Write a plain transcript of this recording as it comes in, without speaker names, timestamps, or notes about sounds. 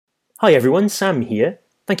Hi everyone, Sam here.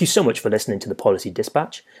 Thank you so much for listening to the Policy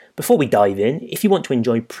Dispatch. Before we dive in, if you want to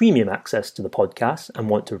enjoy premium access to the podcast and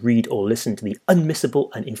want to read or listen to the unmissable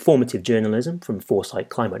and informative journalism from Foresight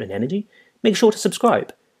Climate and Energy, make sure to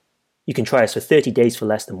subscribe. You can try us for 30 days for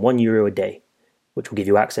less than €1 a day, which will give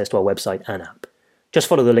you access to our website and app. Just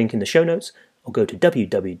follow the link in the show notes or go to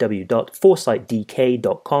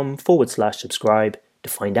www.foresightdk.com/subscribe to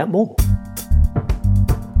find out more.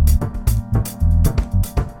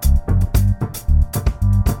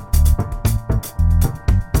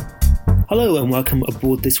 Hello and welcome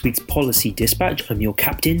aboard this week's Policy Dispatch. I'm your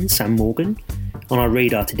captain, Sam Morgan. On our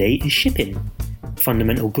radar today is shipping, a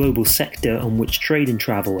fundamental global sector on which trade and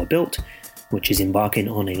travel are built, which is embarking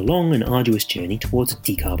on a long and arduous journey towards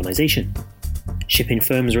decarbonisation. Shipping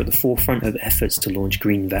firms are at the forefront of efforts to launch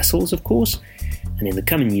green vessels, of course, and in the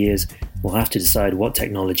coming years we'll have to decide what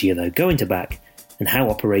technology they're going to back and how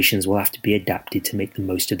operations will have to be adapted to make the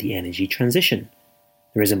most of the energy transition.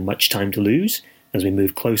 There isn't much time to lose as we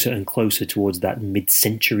move closer and closer towards that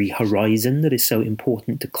mid-century horizon that is so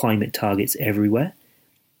important to climate targets everywhere.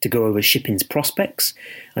 To go over shipping's prospects,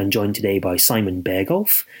 I'm joined today by Simon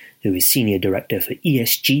Bergolf, who is Senior Director for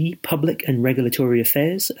ESG, Public and Regulatory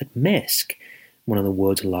Affairs at Maersk, one of the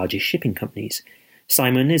world's largest shipping companies.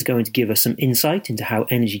 Simon is going to give us some insight into how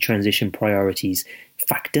energy transition priorities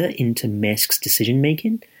factor into Maersk's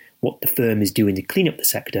decision-making, what the firm is doing to clean up the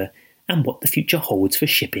sector, and what the future holds for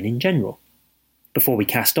shipping in general. Before we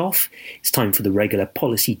cast off, it's time for the regular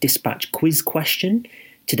Policy Dispatch quiz question.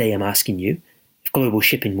 Today I'm asking you, if global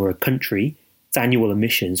shipping were a country, its annual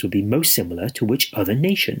emissions would be most similar to which other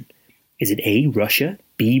nation? Is it A, Russia,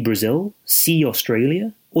 B, Brazil, C,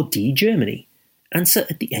 Australia, or D, Germany? Answer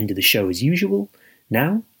at the end of the show as usual.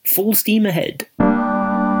 Now, full steam ahead.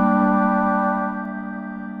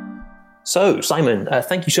 So, Simon,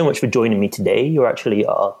 thank you so much for joining me today. You're actually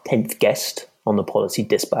our 10th guest on the Policy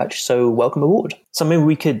Dispatch, so welcome aboard. So maybe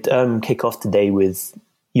we could kick off today with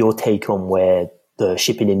your take on where the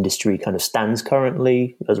shipping industry kind of stands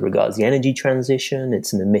currently as regards the energy transition.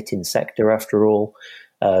 It's an emitting sector after all,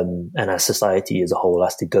 and our society as a whole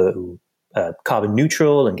has to go carbon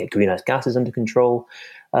neutral and get greenhouse gases under control.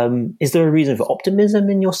 Is there a reason for optimism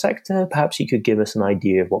in your sector? Perhaps you could give us an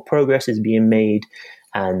idea of what progress is being made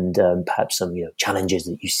and perhaps some challenges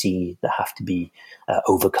that you see that have to be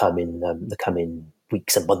overcome in the coming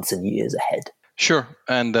weeks and months and years ahead. Sure,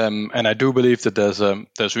 and I do believe that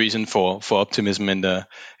there's reason for optimism in the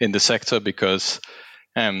sector, because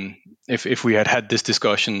if we had this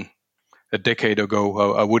discussion a decade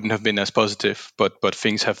ago, I wouldn't have been as positive. But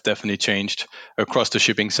things have definitely changed across the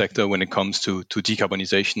shipping sector when it comes to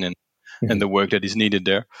decarbonization and the work that is needed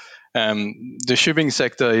there. The shipping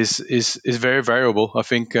sector is very variable. I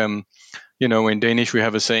think in Danish we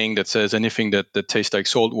have a saying that says anything that tastes like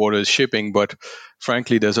salt water is shipping. But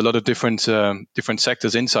frankly, there's a lot of different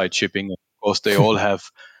sectors inside shipping. Of course, they all have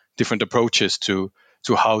different approaches to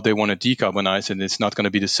how they want to decarbonize, and it's not going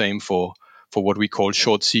to be the same for what we call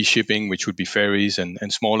short sea shipping, which would be ferries and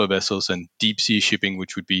smaller vessels, and deep sea shipping,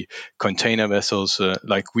 which would be container vessels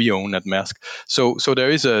like we own at Maersk. So there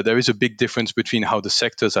is a big difference between how the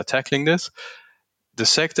sectors are tackling this. The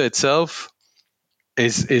sector itself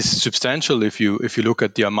is substantial if you look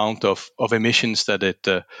at the amount of emissions that it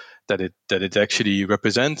actually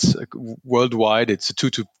represents worldwide. It's 2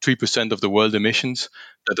 to 3% of the world emissions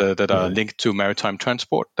that are linked to maritime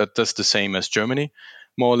transport. That's the same as Germany,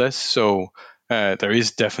 more or less. So there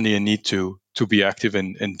is definitely a need to be active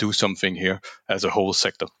and do something here as a whole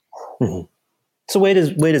sector. Mm-hmm. So where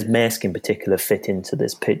does Maersk in particular fit into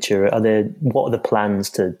this picture? What are the plans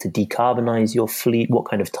to decarbonize your fleet? What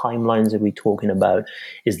kind of timelines are we talking about?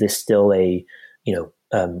 Is this still a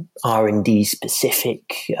R&D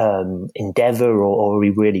specific endeavor, or are we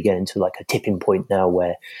really getting to like a tipping point now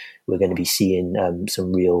where we're going to be seeing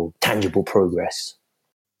some real tangible progress?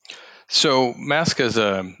 So Maersk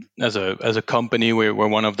as a company, we're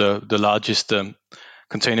one of the largest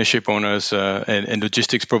container ship owners and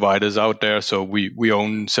logistics providers out there. So we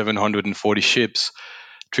own 740 ships,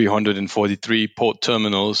 343 port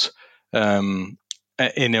terminals in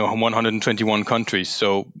 121 countries.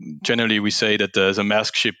 So generally we say that there's a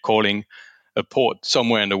Maersk ship calling a port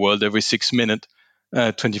somewhere in the world every 6 minutes,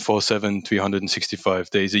 24/7, 365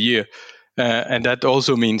 days a year. And that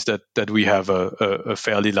also means that we have a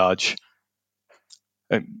fairly large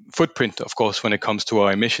footprint, of course, when it comes to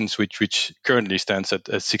our emissions, which currently stands at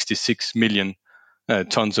 66 million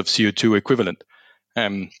tons of CO2 equivalent.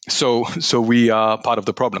 So we are part of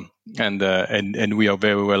the problem, and we are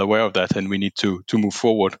very well aware of that, and we need to move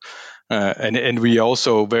forward. And we are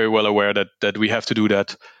also very well aware that we have to do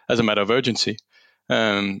that as a matter of urgency.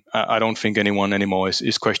 I don't think anyone anymore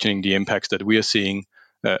is questioning the impacts that we are seeing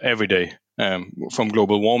every day from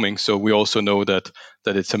global warming. So we also know that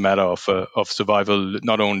it's a matter of survival,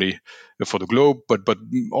 not only for the globe, but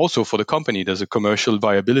also for the company. There's a commercial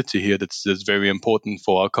viability here that's very important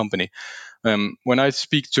for our company. When I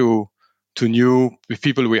speak to new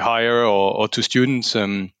people we hire or to students,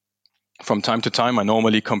 from time to time, I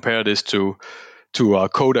normally compare this to a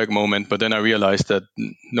Kodak moment, but then I realized that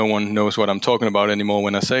no one knows what I'm talking about anymore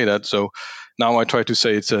when I say that. So now I try to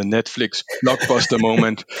say it's a Netflix blockbuster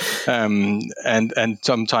moment, and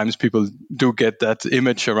sometimes people do get that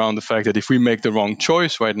image around the fact that if we make the wrong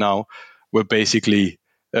choice right now, we're basically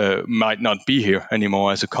might not be here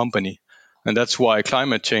anymore as a company, and that's why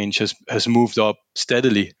climate change has moved up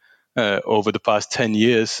steadily over the past 10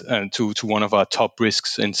 years to one of our top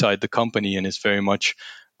risks inside the company, and is very much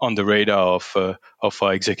on the radar of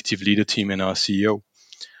our executive leader team and our CEO.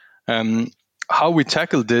 How we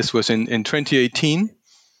tackled this was in 2018.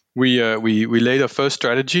 We laid our first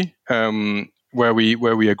strategy where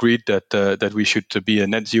we agreed that we should be a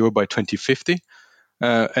net zero by 2050,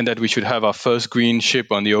 and that we should have our first green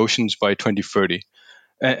ship on the oceans by 2030.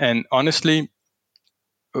 And honestly,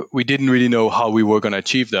 we didn't really know how we were going to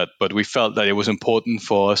achieve that, but we felt that it was important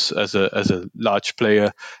for us as a large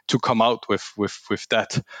player to come out with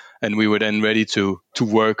that, and we were then ready to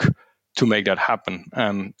work to make that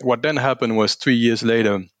happen. What then happened was 3 years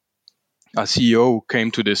later, our CEO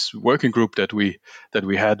came to this working group that we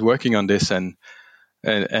had working on this, and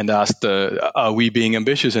asked, are we being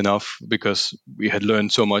ambitious enough? Because we had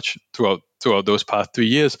learned so much throughout those past 3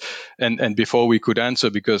 years, and before we could answer,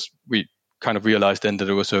 because we kind of realized then that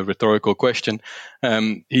it was a rhetorical question,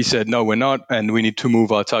 he said, no, we're not, and we need to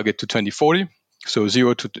move our target to 2040. So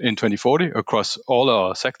zero in 2040 across all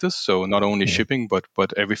our sectors. So not only shipping,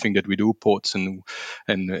 but everything that we do, ports and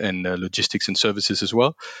logistics and services as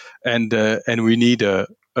well. And we need a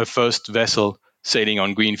first vessel sailing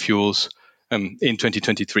on green fuels in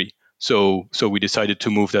 2023. So we decided to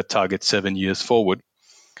move that target 7 years forward.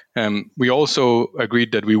 We also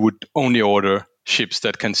agreed that we would only order ships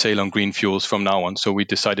that can sail on green fuels from now on. So we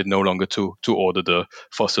decided no longer to order the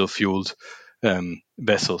fossil fueled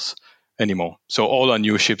vessels anymore. So all our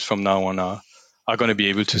new ships from now on are going to be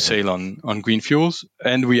able to sail on green fuels.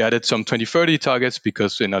 And we added some 2030 targets,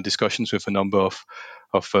 because in our discussions with a number of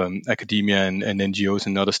academia and NGOs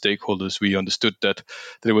and other stakeholders, we understood that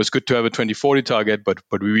it was good to have a 2040 target, but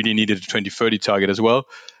we really needed a 2030 target as well.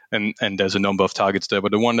 And there's a number of targets there.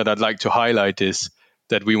 But the one that I'd like to highlight is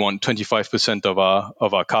that we want 25%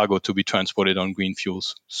 of our cargo to be transported on green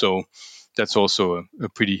fuels. So that's also a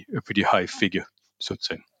pretty high figure, so to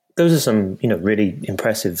say. Those are some, really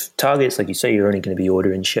impressive targets. Like you say, you're only going to be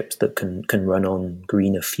ordering ships that can run on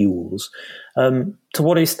greener fuels. To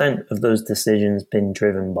what extent have those decisions been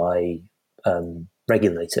driven by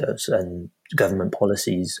regulators and government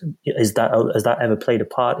policies? Has that ever played a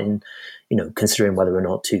part in, considering whether or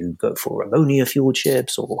not to go for ammonia fueled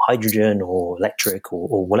ships or hydrogen or electric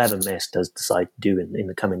or whatever Maersk does decide to do in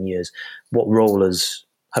the coming years? What role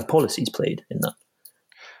have policies played in that?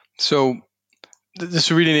 So this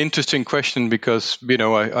is really an interesting question, because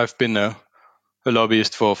I've been a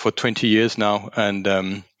lobbyist for 20 years now,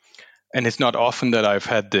 and it's not often that I've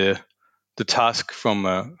had the task from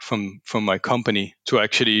my company to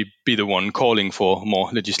actually be the one calling for more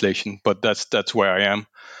legislation. But that's where I am,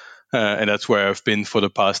 and that's where I've been for the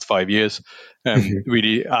past 5 years,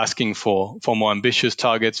 really asking for more ambitious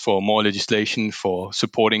targets, for more legislation, for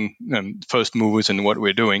supporting first movers in what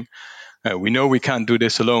we're doing. We know we can't do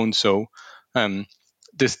this alone, so the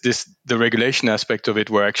regulation aspect of it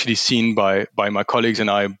were actually seen by my colleagues and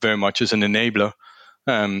I very much as an enabler,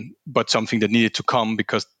 but something that needed to come,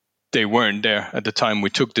 because they weren't there at the time we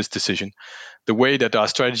took this decision. The way that our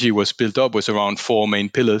strategy was built up was around 4 main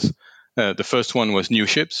pillars. The first one was new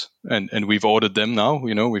ships, and we've ordered them now.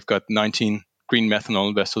 We've got 19 green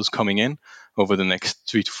methanol vessels coming in over the next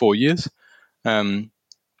 3 to 4 years.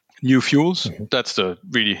 New fuels, that's the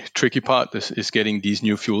really tricky part, is getting these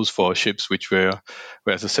new fuels for our ships, which where,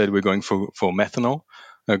 as I said, we're going for methanol,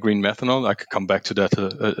 green methanol. I could come back to that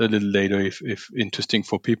a little later if interesting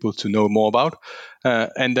for people to know more about.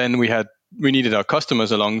 And then we needed our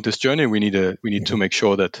customers along this journey. We need to make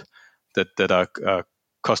sure that our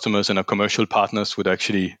customers and our commercial partners would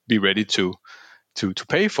actually be ready to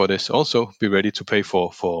pay for this, also be ready to pay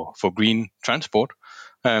for green transport.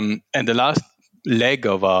 And the last leg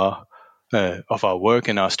of our work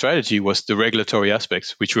and our strategy was the regulatory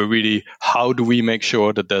aspects, which were really, how do we make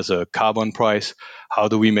sure that there's a carbon price? How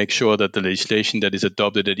do we make sure that the legislation that is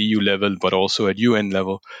adopted at EU level, but also at UN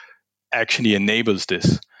level, actually enables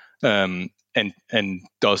this? and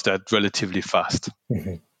does that relatively fast.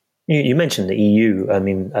 Mm-hmm. You mentioned the EU. I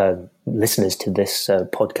mean, listeners to this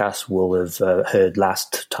podcast will have heard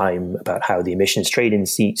last time about how the emissions trading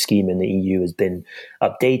scheme in the EU has been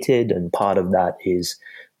updated, and part of that is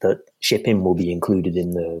that shipping will be included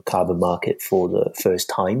in the carbon market for the first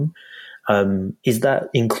time. Is that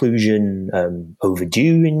inclusion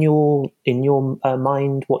overdue in your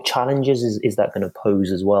mind? What challenges is that going to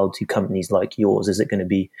pose as well to companies like yours? Is it going to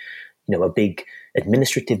be a big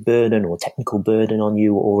administrative burden or technical burden on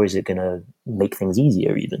you, or is it going to make things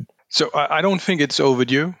easier even? So I don't think it's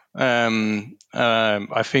overdue.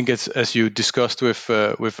 I think it's, as you discussed with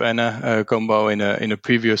Anna Gombau in a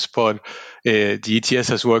previous pod, the ETS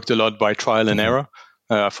has worked a lot by trial and error.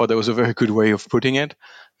 I thought that was a very good way of putting it.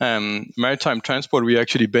 Maritime transport, we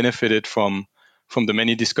actually benefited from the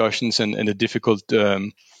many discussions and the difficult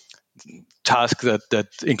task that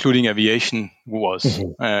including aviation was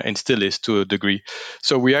and still is to a degree.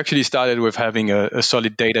 So we actually started with having a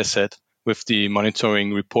solid data set with the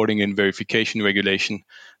monitoring, reporting, and verification regulation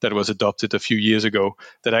that was adopted a few years ago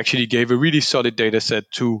that actually gave a really solid data set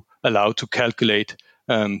to allow to calculate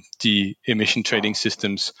the emission trading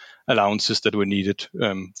systems allowances that were needed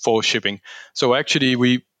for shipping. So actually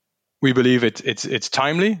we believe it's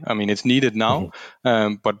timely. I mean, it's needed now,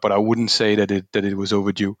 but I wouldn't say that it was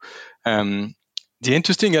overdue. The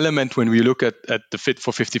interesting element when we look at the Fit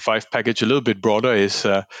for 55 package a little bit broader is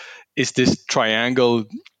this triangle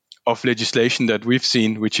of legislation that we've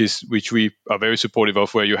seen, which we are very supportive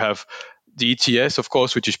of, where you have the ETS, of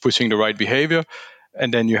course, which is pushing the right behavior,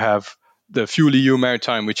 and then you have the Fuel EU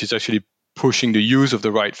Maritime, which is actually pushing the use of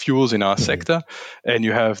the right fuels in our sector. And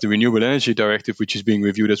you have the Renewable Energy Directive, which is being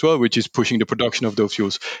reviewed as well, which is pushing the production of those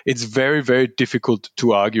fuels. It's very, very difficult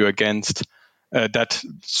to argue against that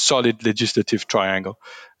solid legislative triangle.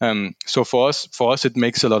 So for us, it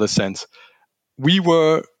makes a lot of sense. We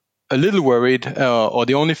were a little worried, or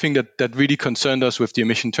the only thing that really concerned us with the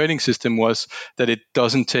emission trading system was that it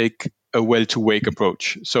doesn't take a well-to-wake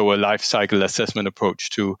approach, so a life cycle assessment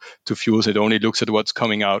approach to fuels. It only looks at what's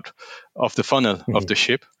coming out of the funnel of the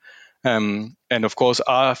ship. And of course,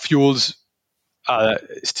 our fuels are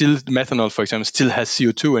still, methanol, for example, still has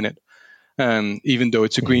CO2 in it. Even though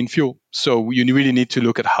it's a green fuel. So you really need to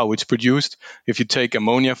look at how it's produced. If you take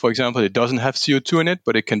ammonia, for example, it doesn't have CO2 in it,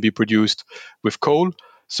 but it can be produced with coal.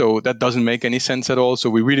 So that doesn't make any sense at all. So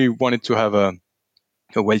we really wanted to have a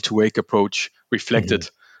well-to-wake approach reflected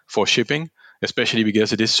for shipping, especially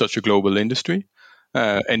because it is such a global industry.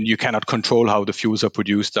 And you cannot control how the fuels are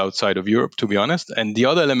produced outside of Europe, to be honest. And the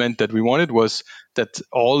other element that we wanted was that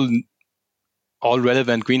all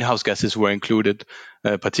relevant greenhouse gases were included,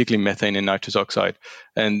 particularly methane and nitrous oxide.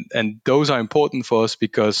 And those are important for us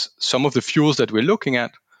because some of the fuels that we're looking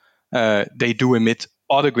at, they do emit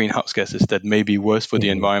other greenhouse gases that may be worse for the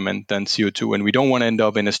environment than CO2. And we don't want to end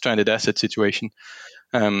up in a stranded asset situation.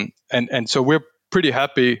 And so we're pretty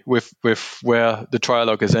happy with where the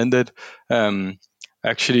trialogue has ended.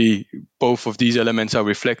 Actually, both of these elements are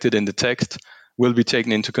reflected in the text, will be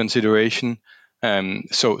taken into consideration.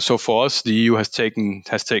 So for us, the EU has taken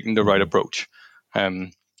the right approach,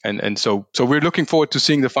 and so we're looking forward to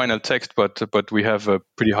seeing the final text, but we have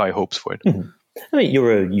pretty high hopes for it. I mean,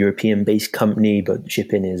 you're a European-based company, but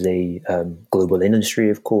shipping is a global industry.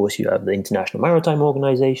 Of course, you have the International Maritime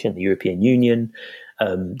Organization, the European Union.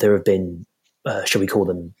 There have been, shall we call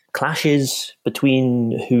them, clashes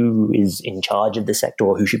between who is in charge of the sector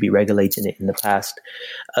or who should be regulating it in the past.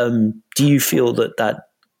 Do you feel that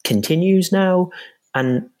continues now?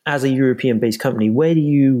 And as a European-based company,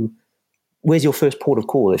 where's your first port of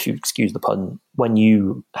call, if you excuse the pun, when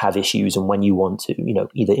you have issues and when you want to,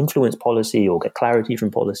 either influence policy or get clarity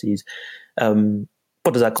from policies?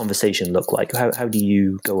 What does that conversation look like? How do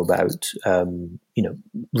you go about,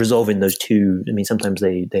 resolving those two? I mean, sometimes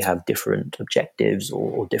they have different objectives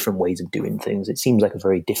or different ways of doing things. It seems like a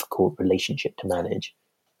very difficult relationship to manage.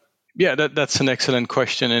 Yeah, that's an excellent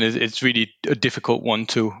question, and it's really a difficult one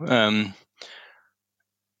too.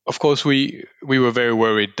 Of course, we were very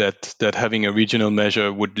worried that having a regional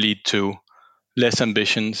measure would lead to less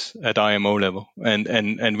ambitions at IMO level,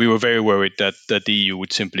 and we were very worried that the EU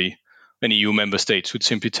would simply, and EU member states would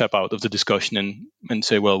simply tap out of the discussion and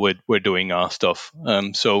say, well, we're doing our stuff.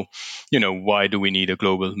 So, why do we need a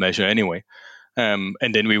global measure anyway? And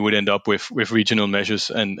then we would end up with regional measures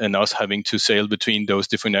and us having to sail between those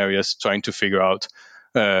different areas, trying to figure out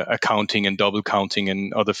accounting and double counting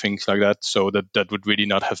and other things like that. So that would really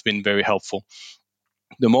not have been very helpful.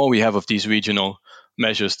 The more we have of these regional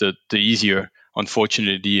measures, the easier,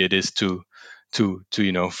 unfortunately, it is to to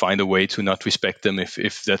find a way to not respect them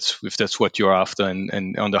if that's what you're after,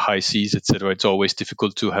 and on the high seas, etc. It's always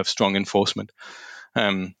difficult to have strong enforcement.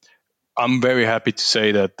 I'm very happy to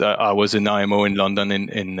say that I was in IMO in London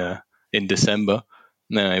in December.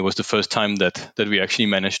 It was the first time that we actually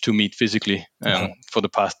managed to meet physically for the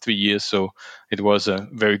past 3 years. So it was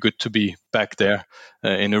very good to be back there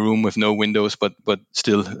in a room with no windows, but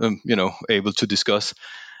still able to discuss.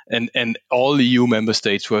 And all EU member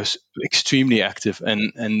states were extremely active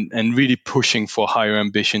and really pushing for higher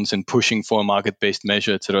ambitions and pushing for a market-based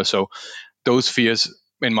measure, etc. So those fears,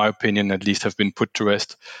 in my opinion, at least, have been put to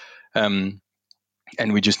rest. And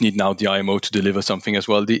we just need now the IMO to deliver something as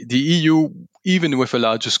well. The EU, even with a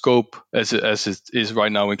larger scope as it is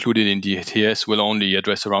right now included in the ETS, will only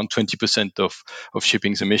address around 20% of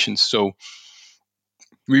shipping's emissions. So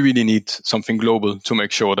we really need something global to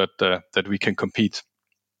make sure that we can compete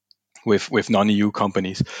with non-EU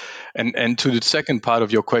companies. And to the second part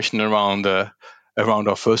of your question around our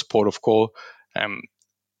first port of call,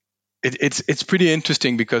 it's pretty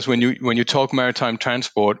interesting, because when you talk maritime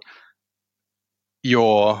transport,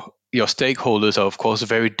 your stakeholders are of course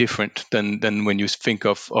very different than when you think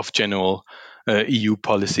of general EU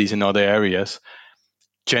policies in other areas.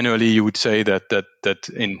 Generally, you would say that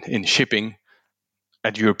in shipping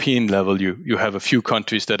at European level, you have a few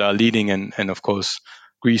countries that are leading, and of course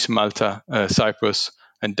Greece, Malta, Cyprus,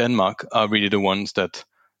 and Denmark are really the ones that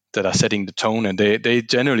are setting the tone, and they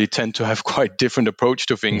generally tend to have quite different approach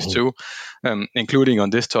to things too, including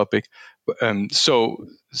on this topic. So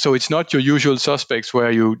it's not your usual suspects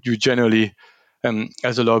where you generally,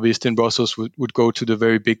 as a lobbyist in Brussels, would go to the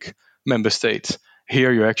very big member states.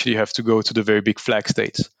 Here you actually have to go to the very big flag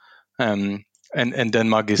states. And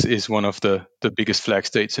Denmark is one of the biggest flag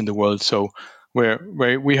states in the world. So where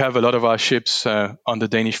we have a lot of our ships on the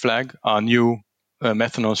Danish flag, our new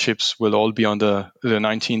methanol ships will all be under the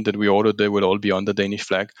 19 that we ordered. They will all be on the Danish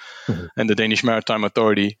flag, and the Danish Maritime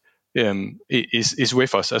Authority is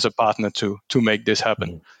with us as a partner to make this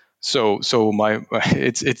happen. So I'm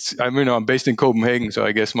based in Copenhagen, so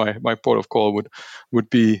I guess my port of call would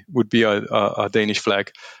be a Danish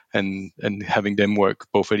flag, and having them work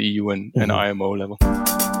both at EU and IMO level.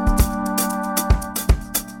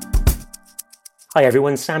 Hi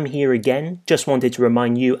everyone, Sam here again. Just wanted to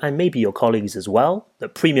remind you, and maybe your colleagues as well,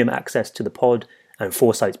 that premium access to the pod and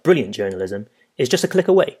Foresight's brilliant journalism is just a click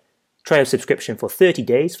away. Try a subscription for 30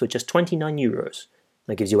 days for just €29.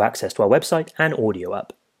 That gives you access to our website and audio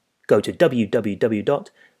app. Go to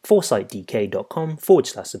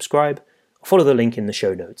www.foresightdk.com/subscribe or follow the link in the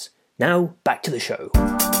show notes. Now, back to the show.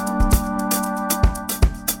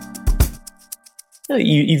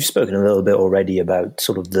 You've spoken a little bit already about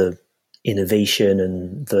sort of the innovation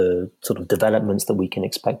and the sort of developments that we can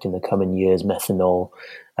expect in the coming years, methanol,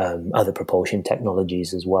 other propulsion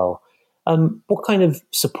technologies as well. What kind of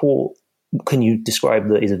support can you describe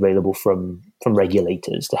that is available from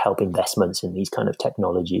regulators to help investments in these kind of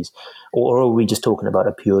technologies? Or are we just talking about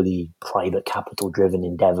a purely private capital driven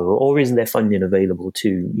endeavor? Or is there funding available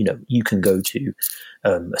to, you can go to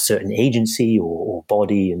a certain agency or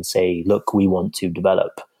body and say, look, we want to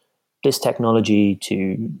develop this technology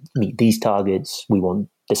to meet these targets, we want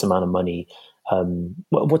this amount of money.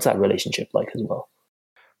 What's that relationship like as well?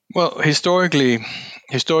 Well, historically,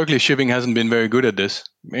 shipping hasn't been very good at this,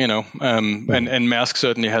 and Maersk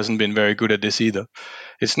certainly hasn't been very good at this either.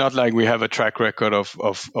 It's not like we have a track record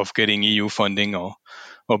of getting EU funding or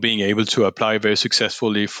being able to apply very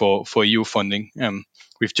successfully for EU funding.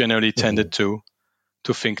 We've generally tended to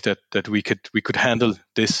think that we could handle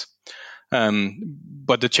this.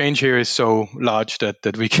 But the change here is so large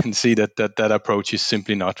that we can see that approach is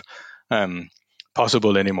simply not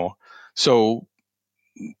possible anymore. So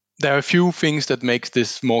there are a few things that makes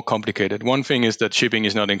this more complicated. One thing is that shipping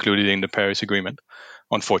is not included in the Paris Agreement,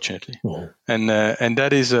 unfortunately, and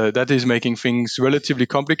that is making things relatively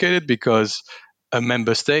complicated, because any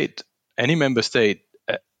member state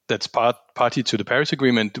that's party to the Paris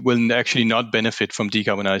Agreement will actually not benefit from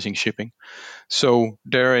decarbonizing shipping. So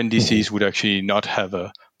their NDCs would actually not have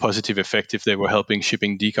a positive effect if they were helping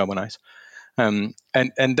shipping decarbonize. And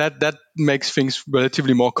that makes things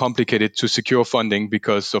relatively more complicated to secure funding,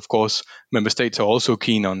 because of course member states are also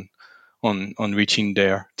keen on reaching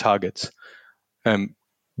their targets.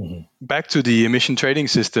 Back to the emission trading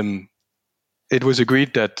system, it was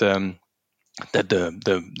agreed that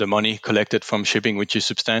the money collected from shipping, which is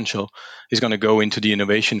substantial, is going to go into the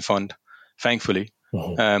innovation fund, thankfully.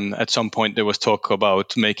 At some point there was talk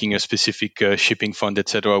about making a specific shipping fund,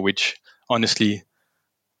 etc., which honestly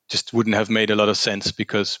just wouldn't have made a lot of sense,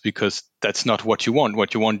 because that's not what you want.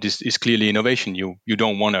 What you want is clearly innovation. You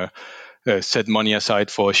don't want to set money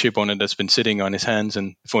aside for a ship owner that's been sitting on his hands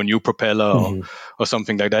and for a new propeller or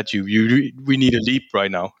something like that. We need a leap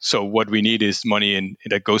right now. So what we need is money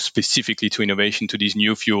that goes specifically to innovation, to these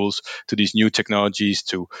new fuels, to these new technologies,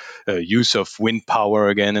 to use of wind power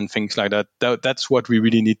again and things like that. That's what we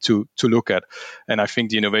really need to look at. And I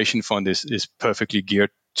think the Innovation Fund is perfectly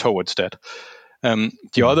geared towards that.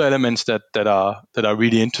 The other elements that are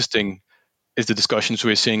really interesting is the discussions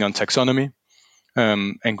we're seeing on taxonomy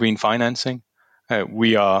and green financing.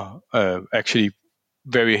 We are actually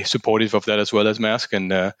very supportive of that as well as Maersk,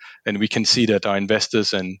 and we can see that our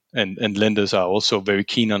investors and lenders are also very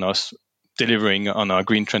keen on us delivering on our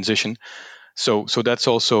green transition. So that's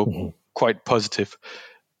also quite positive.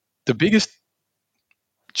 The biggest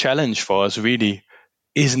challenge for us really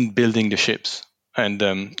isn't building the ships. And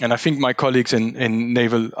I think my colleagues in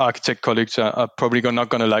naval architect colleagues are probably not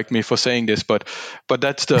going to like me for saying this, but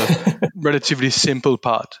that's the relatively simple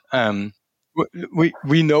part.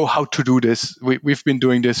 We know how to do this. We've been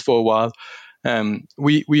doing this for a while.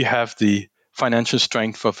 We have the financial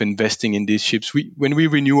strength of investing in these ships. When we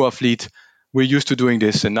renew our fleet, we're used to doing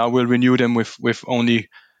this, and now we'll renew them with only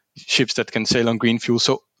ships that can sail on green fuel.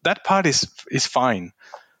 So that part is fine.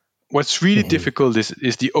 What's really difficult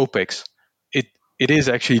is the OPEX. It is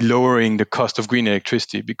actually lowering the cost of green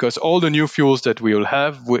electricity, because all the new fuels that we will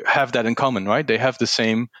have that in common, right? They have the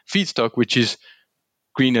same feedstock, which is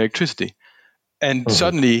green electricity. And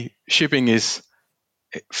suddenly shipping is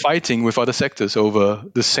fighting with other sectors over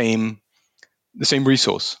the same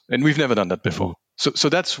resource. And we've never done that before. So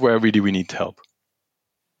that's where really we need help.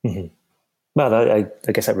 Well,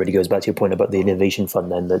 I guess that really goes back to your point about the Innovation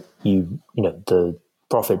Fund, then, that the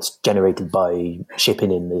profits generated by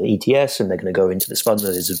shipping in the ETS, and they're going to go into this fund that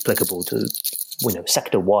is applicable to,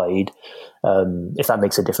 sector wide. If that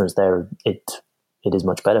makes a difference there, it is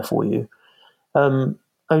much better for you.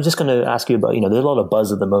 I was just going to ask you about, there's a lot of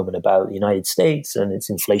buzz at the moment about the United States and its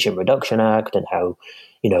Inflation Reduction Act, and how,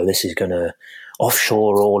 this is going to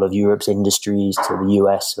offshore all of Europe's industries to the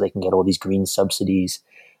US so they can get all these green subsidies.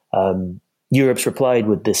 Europe's replied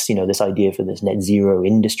with this, this idea for this Net Zero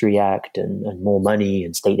Industry Act and more money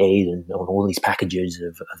and state aid and all these packages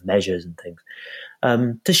of measures and things.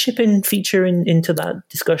 Does shipping feature into that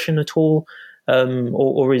discussion at all?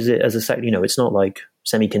 Or is it, as a sector, it's not like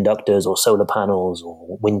semiconductors or solar panels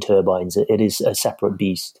or wind turbines. It is a separate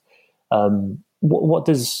beast. What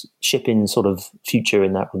does shipping sort of future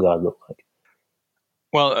in that regard look like?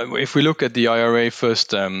 Well, if we look at the IRA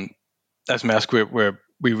first, as Maersk,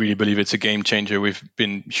 we really believe it's a game changer. We've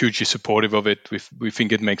been hugely supportive of it. We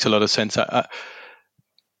think it makes a lot of sense. I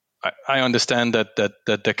understand that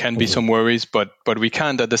there can be some worries, but we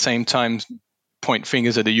can't at the same time point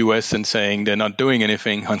fingers at the US and saying they're not doing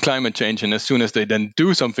anything on climate change, and as soon as they then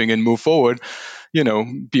do something and move forward,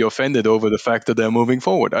 be offended over the fact that they're moving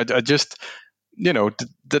forward. I just,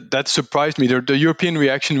 that surprised me. The European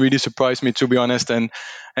reaction really surprised me, to be honest. And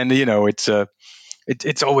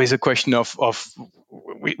it's always a question of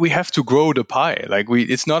we have to grow the pie. Like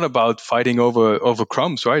it's not about fighting over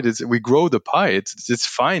crumbs, right? We grow the pie. It's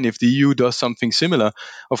fine if the EU does something similar.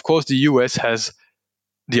 Of course, the US has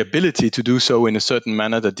the ability to do so in a certain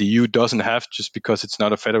manner that the EU doesn't have, just because it's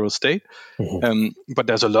not a federal state. But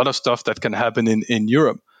there's a lot of stuff that can happen in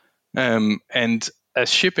Europe. And as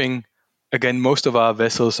shipping, again, most of our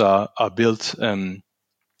vessels are built in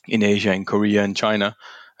Asia, in Korea, and China.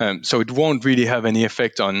 So it won't really have any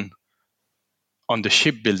effect on the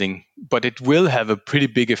shipbuilding, but it will have a pretty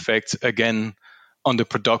big effect, again, on the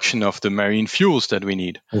production of the marine fuels that we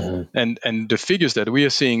need. And the figures that we are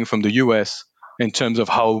seeing from the US in terms of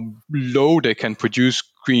how low they can produce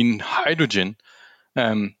green hydrogen,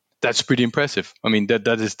 that's pretty impressive. I mean,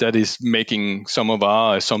 that is making some of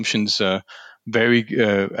our assumptions very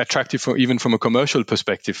attractive, even from a commercial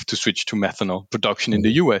perspective, to switch to methanol production in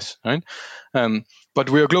the US, right? But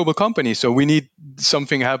we're a global company, so we need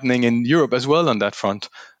something happening in Europe as well on that front,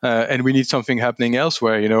 and we need something happening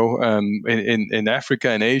elsewhere, in Africa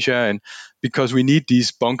and Asia, and because we need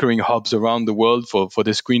these bunkering hubs around the world for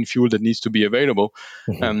this green fuel that needs to be available.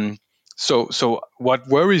 So what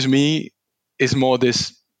worries me is more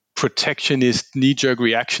this protectionist knee-jerk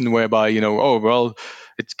reaction, whereby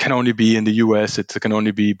it can only be in the US, it can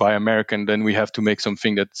only be by American, then we have to make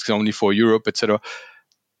something that's only for Europe, etc.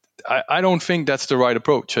 I don't think that's the right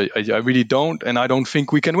approach. I really don't, and I don't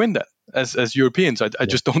think we can win that as Europeans. I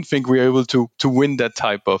just don't think we're able to win that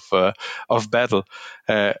type of battle.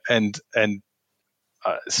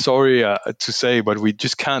 Sorry to say, but we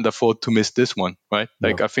just can't afford to miss this one, right?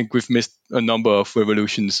 Like, I think we've missed a number of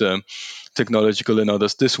revolutions, technological and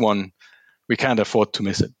others. This one, we can't afford to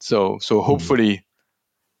miss it. So hopefully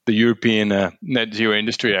the European Net Zero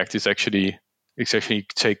Industry Act is actually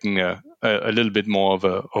taking a little bit more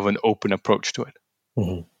of an open approach to it.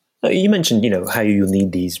 Mm-hmm. You mentioned, how you'll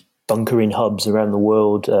need these bunkering hubs around the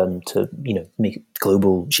world to, make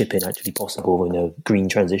global shipping actually possible in a green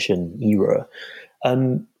transition era.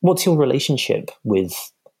 What's your relationship with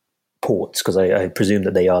ports? Because I presume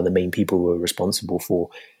that they are the main people who are responsible for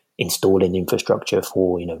installing infrastructure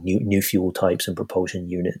for new fuel types and propulsion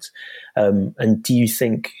units. And do you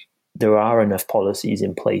think there are enough policies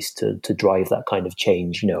in place to drive that kind of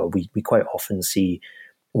change? We quite often see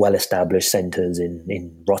well-established centres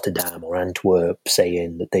in Rotterdam or Antwerp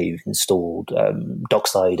saying that they've installed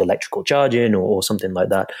dockside electrical charging or something like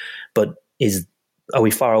that. But are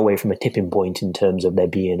we far away from a tipping point in terms of there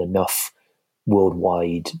being enough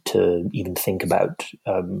worldwide to even think about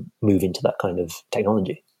moving to that kind of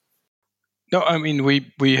technology? No, I mean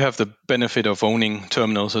we have the benefit of owning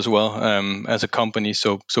terminals as well as a company,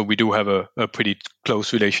 so we do have a pretty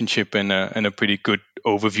close relationship and a pretty good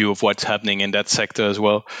overview of what's happening in that sector as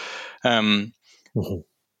well. There's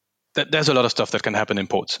a lot of stuff that can happen in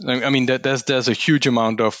ports. I mean, there's a huge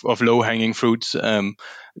amount of low hanging fruits,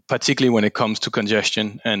 particularly when it comes to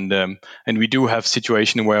congestion, and we do have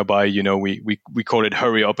situation whereby we call it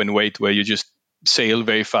hurry up and wait, where you just sail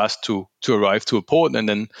very fast to arrive to a port, and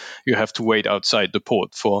then you have to wait outside the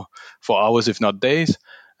port for hours, if not days.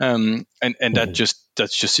 And that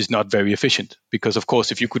just is not very efficient, because of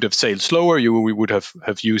course if you could have sailed slower, we would have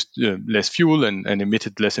used less fuel and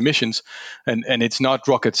emitted less emissions, and it's not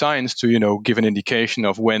rocket science to give an indication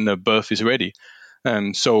of when a berth is ready.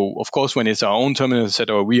 So of course when it's our own terminal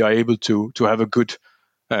setup, we are able to have a good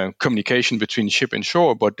communication between ship and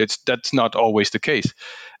shore, but that's not always the case.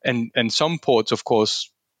 And some ports, of course,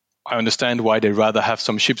 I understand why they rather have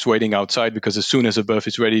some ships waiting outside, because as soon as a berth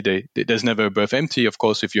is ready, there's never a berth empty, of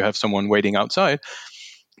course, if you have someone waiting outside.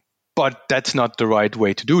 But that's not the right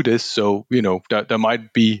way to do this. So, there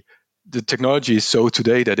might be, the technology is so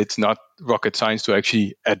today that it's not rocket science to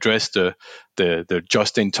actually address the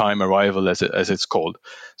just-in-time arrival, as it's called.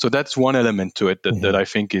 So that's one element to it that I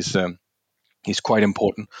think is quite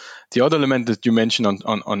important. The other element that you mentioned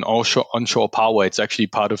on onshore power, it's actually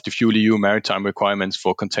part of the FuelEU maritime requirements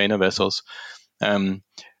for container vessels, and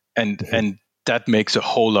that makes a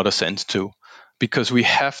whole lot of sense too, because we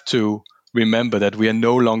have to remember that we are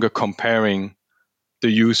no longer comparing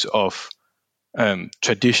the use of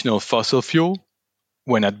traditional fossil fuel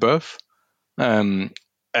when at berth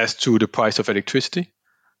as to the price of electricity.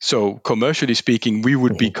 So commercially speaking, we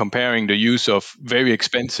would be comparing the use of very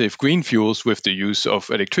expensive green fuels with the use of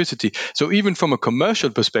electricity. So even from a commercial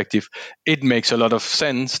perspective, it makes a lot of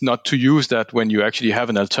sense not to use that when you actually have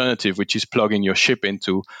an alternative, which is plugging your ship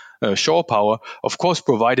into shore power. Of course,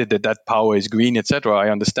 provided that power is green, etc. I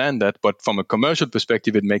understand that, but from a commercial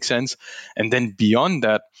perspective, it makes sense. And then beyond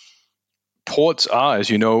that, ports are, as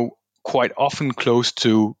you know, quite often close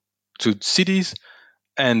to cities.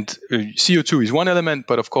 And CO2 is one element,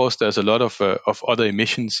 but of course there's a lot of other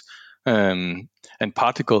emissions and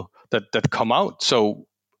particle that come out. So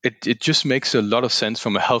it just makes a lot of sense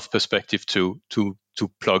from a health perspective to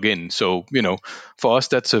plug in. So for us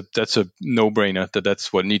that's a no-brainer.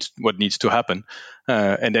 That's what needs to happen.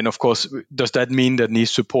 And then of course, does that mean that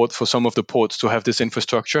needs support for some of the ports to have this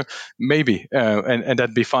infrastructure? Maybe, and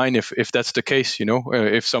that'd be fine if that's the case.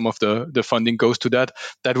 If some of the funding goes to that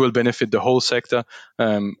will benefit the whole sector.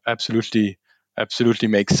 Absolutely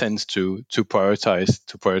makes sense to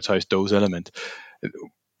prioritize those elements.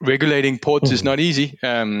 Regulating ports is not easy.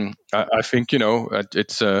 I think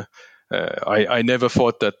it's. I never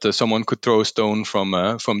thought that someone could throw a stone from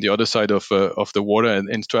the other side of the water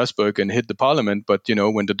in Strasbourg and hit the parliament. But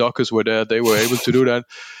when the dockers were there, they were able to do that.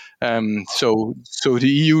 So the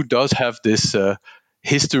EU does have this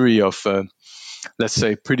history of, let's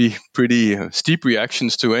say, pretty steep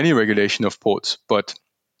reactions to any regulation of ports. But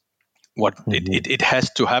it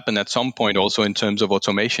has to happen at some point, also in terms of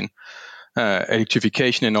automation,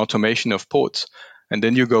 electrification and automation of ports. And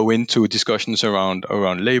then you go into discussions around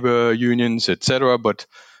labor unions, etc. But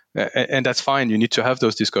and that's fine. You need to have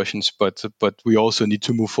those discussions, but we also need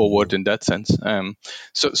to move forward in that sense.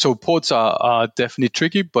 So ports are definitely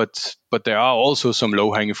tricky, but there are also some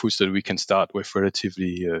low hanging fruits that we can start with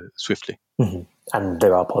relatively swiftly. And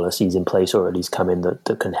there are policies in place, or at least come in,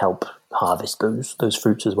 that can help harvest those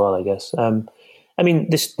fruits as well, I guess. I mean,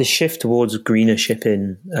 this shift towards greener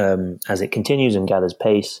shipping as it continues and gathers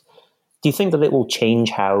pace, do you think that it will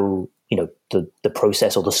change how the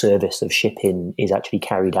process or the service of shipping is actually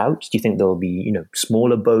carried out? Do you think there will be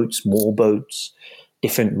smaller boats, more boats?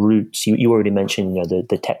 different routes? You already mentioned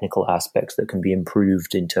the technical aspects that can be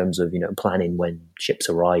improved in terms of planning when ships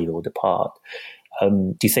arrive or depart.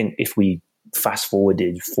 Do you think if we fast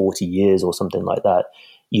forwarded 40 years or something like that,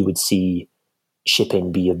 you would see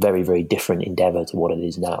shipping be a very, very different endeavor to what it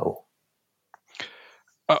is now?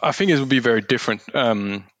 I think it would be very different. I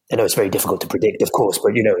know it's very difficult to predict, of course,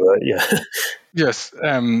 but yeah. Yes,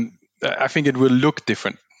 I think it will look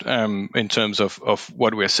different in terms of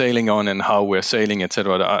what we're sailing on and how we're sailing,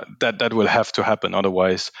 etc. That will have to happen.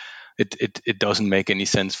 Otherwise, it doesn't make any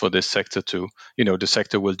sense for this sector to, the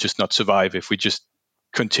sector will just not survive if we just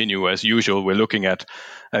continue as usual. We're looking at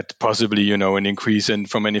possibly, an increase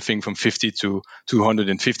from anything from 50 to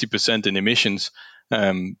 250% in emissions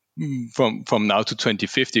from now to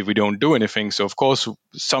 2050 if we don't do anything. So of course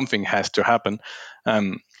something has to happen.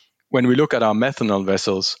 When we look at our methanol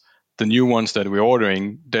vessels, the new ones that we're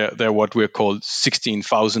ordering, they're what we're called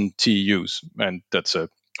 16,000 TEUs, and that's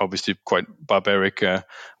obviously quite barbaric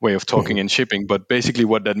way of talking in shipping. But basically,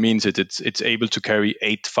 what that means is it's able to carry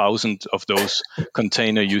 8,000 of those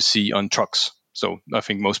container you see on trucks. So I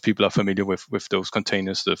think most people are familiar with those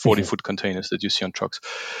containers, the 40-foot containers that you see on trucks.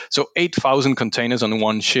 So 8,000 containers on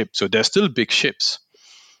one ship. So they're still big ships.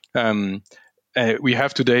 We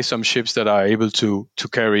have today some ships that are able to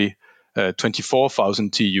carry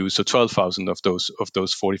 24,000 TEUs, so 12,000 of those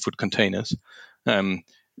 40-foot containers.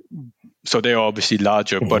 So they are obviously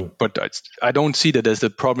larger, but I don't see that as the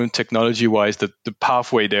problem technology-wise. The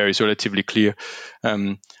pathway there is relatively clear.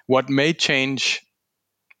 What may change,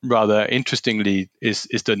 rather interestingly, is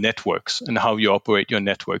the networks and how you operate your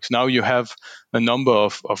networks. Now you have a number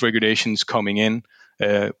of regulations coming in,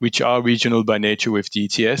 which are regional by nature with the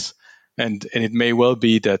ETS. And it may well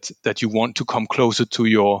be that you want to come closer to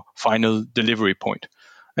your final delivery point.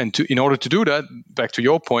 And in order to do that, back to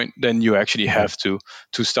your point, then you actually have to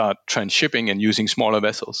start transshipping and using smaller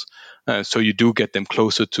vessels. So you do get them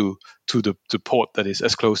closer to the port that is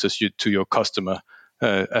as close as to your customer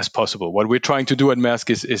as possible. What we're trying to do at Maersk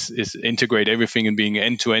is integrate everything and being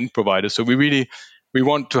end-to-end provider. So we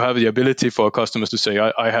want to have the ability for our customers to say,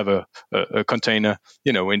 I have a container,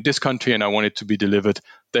 in this country, and I want it to be delivered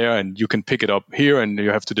there, and you can pick it up here, and you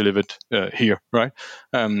have to deliver it here, right?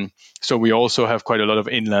 So we also have quite a lot of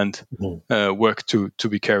inland work to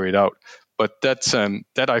be carried out. But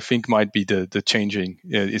that I think might be the changing.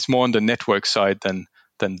 It's more on the network side than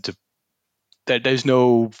there's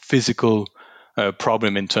no physical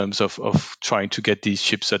problem in terms of trying to get these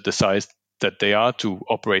ships at the size that they are to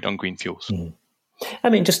operate on green fuels.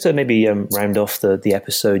 I mean, just to maybe round off the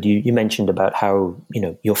episode, you mentioned about how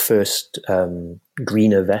your first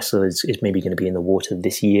greener vessel is maybe going to be in the water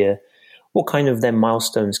this year. What kind of then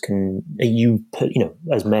milestones are you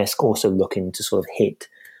as Maersk also looking to sort of hit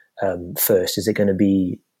first? Is it going to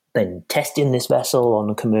be then testing this vessel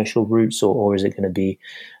on commercial routes, or is it going to be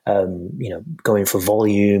going for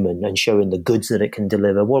volume and showing the goods that it can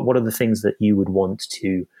deliver? What are the things that you would want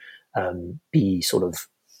to be sort of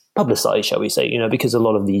publicized, shall we say? Because a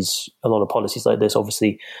lot of policies like this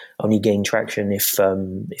obviously only gain traction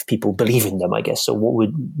if people believe in them, I guess. So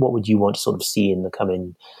what would you want to sort of see in the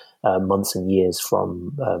coming months and years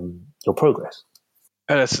from your progress?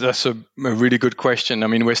 That's a really good question. I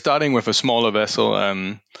mean, we're starting with a smaller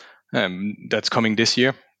vessel that's coming this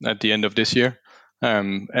year, at the end of this year,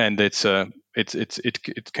 and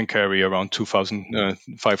it can carry around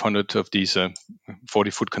 2,500 of these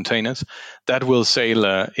 40-foot containers that will sail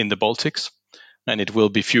in the Baltics, and it will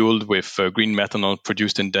be fueled with green methanol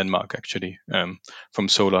produced in Denmark, actually, from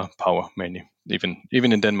solar power mainly.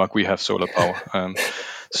 Even in Denmark, we have solar power.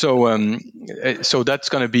 So that's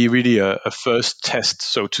going to be really a first test,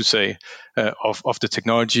 so to say, of the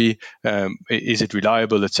technology. Is it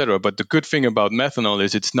reliable, etc.? But the good thing about methanol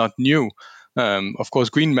is it's not new. Of course,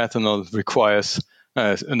 green methanol requires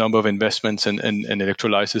a number of investments and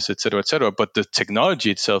electrolysis, et cetera, but the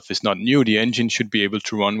technology itself is not new. The engine should be able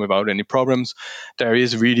to run without any problems. There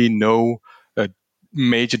is really no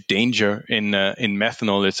major danger in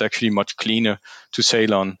methanol. It's actually much cleaner to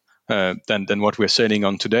sail on than what we're sailing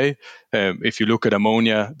on today. If you look at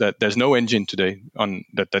ammonia, there's no engine today on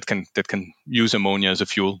that can use ammonia as a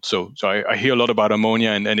fuel. So I hear a lot about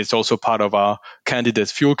ammonia, and it's also part of our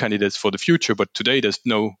fuel candidates for the future. But today there's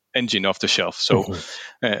no engine off the shelf, so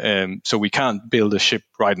so we can't build a ship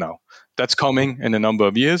right now. That's coming in a number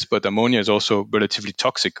of years, but ammonia is also relatively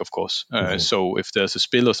toxic, of course. So if there's a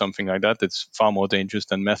spill or something like that, it's far more dangerous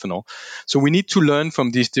than methanol. So we need to learn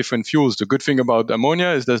from these different fuels. The good thing about ammonia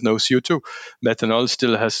is there's no CO2. Methanol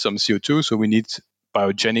still has some CO2, so we need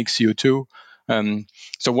biogenic CO2.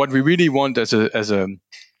 So what we really want as a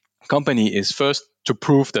company is first to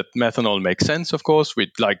prove that methanol makes sense. Of course,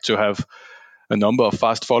 we'd like to have a number of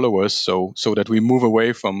fast followers, so that we move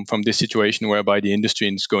away from this situation whereby the industry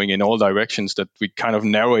is going in all directions, that we kind of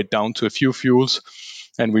narrow it down to a few fuels,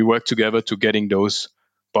 and we work together to getting those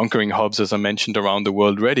bunkering hubs, as I mentioned, around the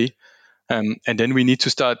world ready. And then we need to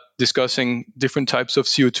start discussing different types of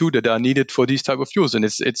CO2 that are needed for these type of fuels. And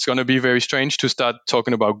it's going to be very strange to start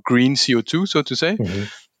talking about green CO2, so to say. Mm-hmm.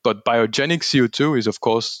 But biogenic CO2 is, of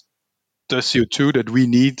course, the CO2 that we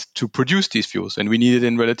need to produce these fuels, and we need it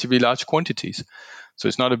in relatively large quantities. So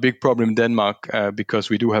it's not a big problem in Denmark because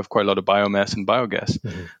we do have quite a lot of biomass and biogas.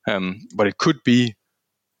 Mm-hmm. But it could be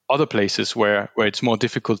other places where it's more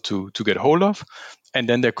difficult to get hold of. And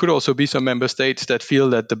then there could also be some member states that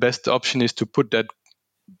feel that the best option is to put that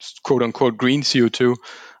quote unquote green CO2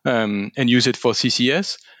 and use it for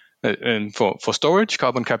CCS and for storage,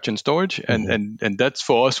 carbon capture and storage. Mm-hmm. And that's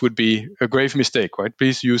for us would be a grave mistake, right?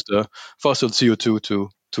 Please use the fossil CO2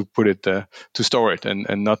 to put it to store it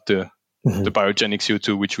and not the biogenic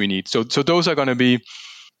CO2 which we need. So those are going to be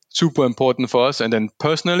super important for us. And then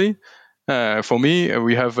personally, for me,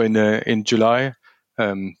 we have in July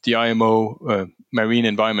the IMO Marine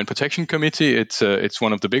Environment Protection Committee. It's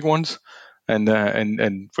one of the big ones, and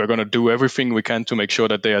we're going to do everything we can to make sure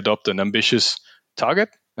that they adopt an ambitious target.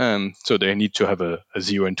 So they need to have a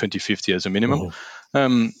zero in 2050 as a minimum,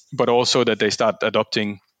 but also that they start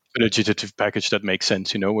adopting a legislative package that makes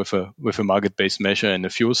sense, with a market-based measure and a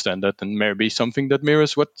fuel standard, and maybe something that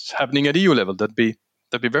mirrors what's happening at EU level. That'd be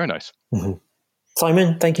very nice. Mm-hmm.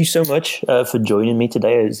 Simon, thank you so much for joining me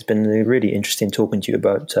today. It's been really interesting talking to you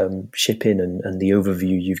about shipping and the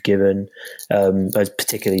overview you've given. I was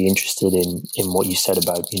particularly interested in what you said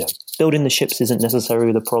about, building the ships isn't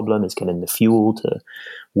necessarily the problem. It's getting the fuel to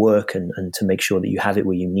work and to make sure that you have it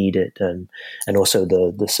where you need it. And also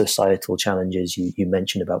the societal challenges you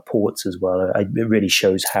mentioned about ports as well. It really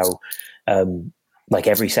shows how, like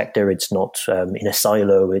every sector, it's not in a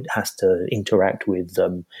silo. It has to interact with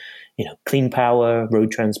clean power, road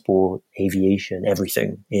transport, aviation,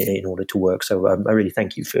 everything in order to work. So I really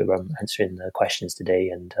thank you for answering the questions today,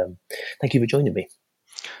 and thank you for joining me.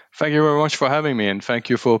 Thank you very much for having me, and thank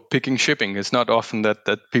you for picking shipping. It's not often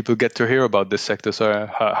that people get to hear about this sector, so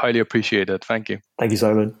I highly appreciate it. Thank you. Thank you,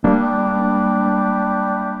 Simon.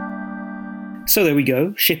 So there we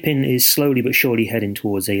go. Shipping is slowly but surely heading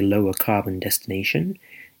towards a lower carbon destination.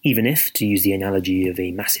 Even if, to use the analogy of a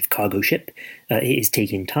massive cargo ship, it is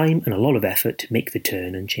taking time and a lot of effort to make the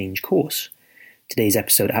turn and change course. Today's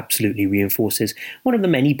episode absolutely reinforces one of the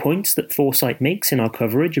many points that Foresight makes in our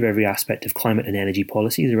coverage of every aspect of climate and energy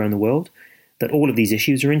policies around the world, that all of these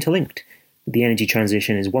issues are interlinked. The energy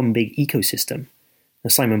transition is one big ecosystem.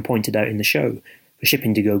 As Simon pointed out in the show, for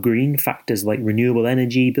shipping to go green, factors like renewable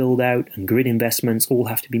energy build-out and grid investments all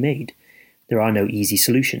have to be made. There are no easy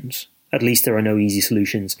solutions. At least there are no easy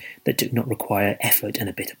solutions that do not require effort and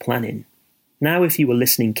a bit of planning. Now, if you were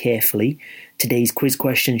listening carefully, today's quiz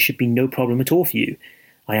question should be no problem at all for you.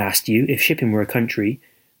 I asked you, if shipping were a country,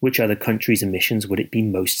 which other countries' emissions would it be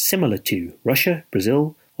most similar to? Russia,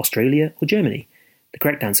 Brazil, Australia, or Germany? The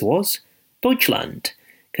correct answer was Deutschland.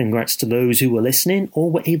 Congrats to those who were listening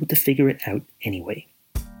or were able to figure it out anyway.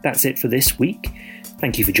 That's it for this week.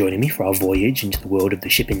 Thank you for joining me for our voyage into the world of the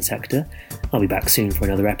shipping sector. I'll be back soon for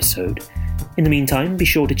another episode. In the meantime, be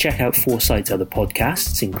sure to check out Foresight's other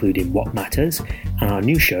podcasts, including What Matters and our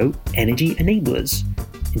new show, Energy Enablers.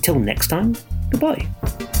 Until next time, goodbye.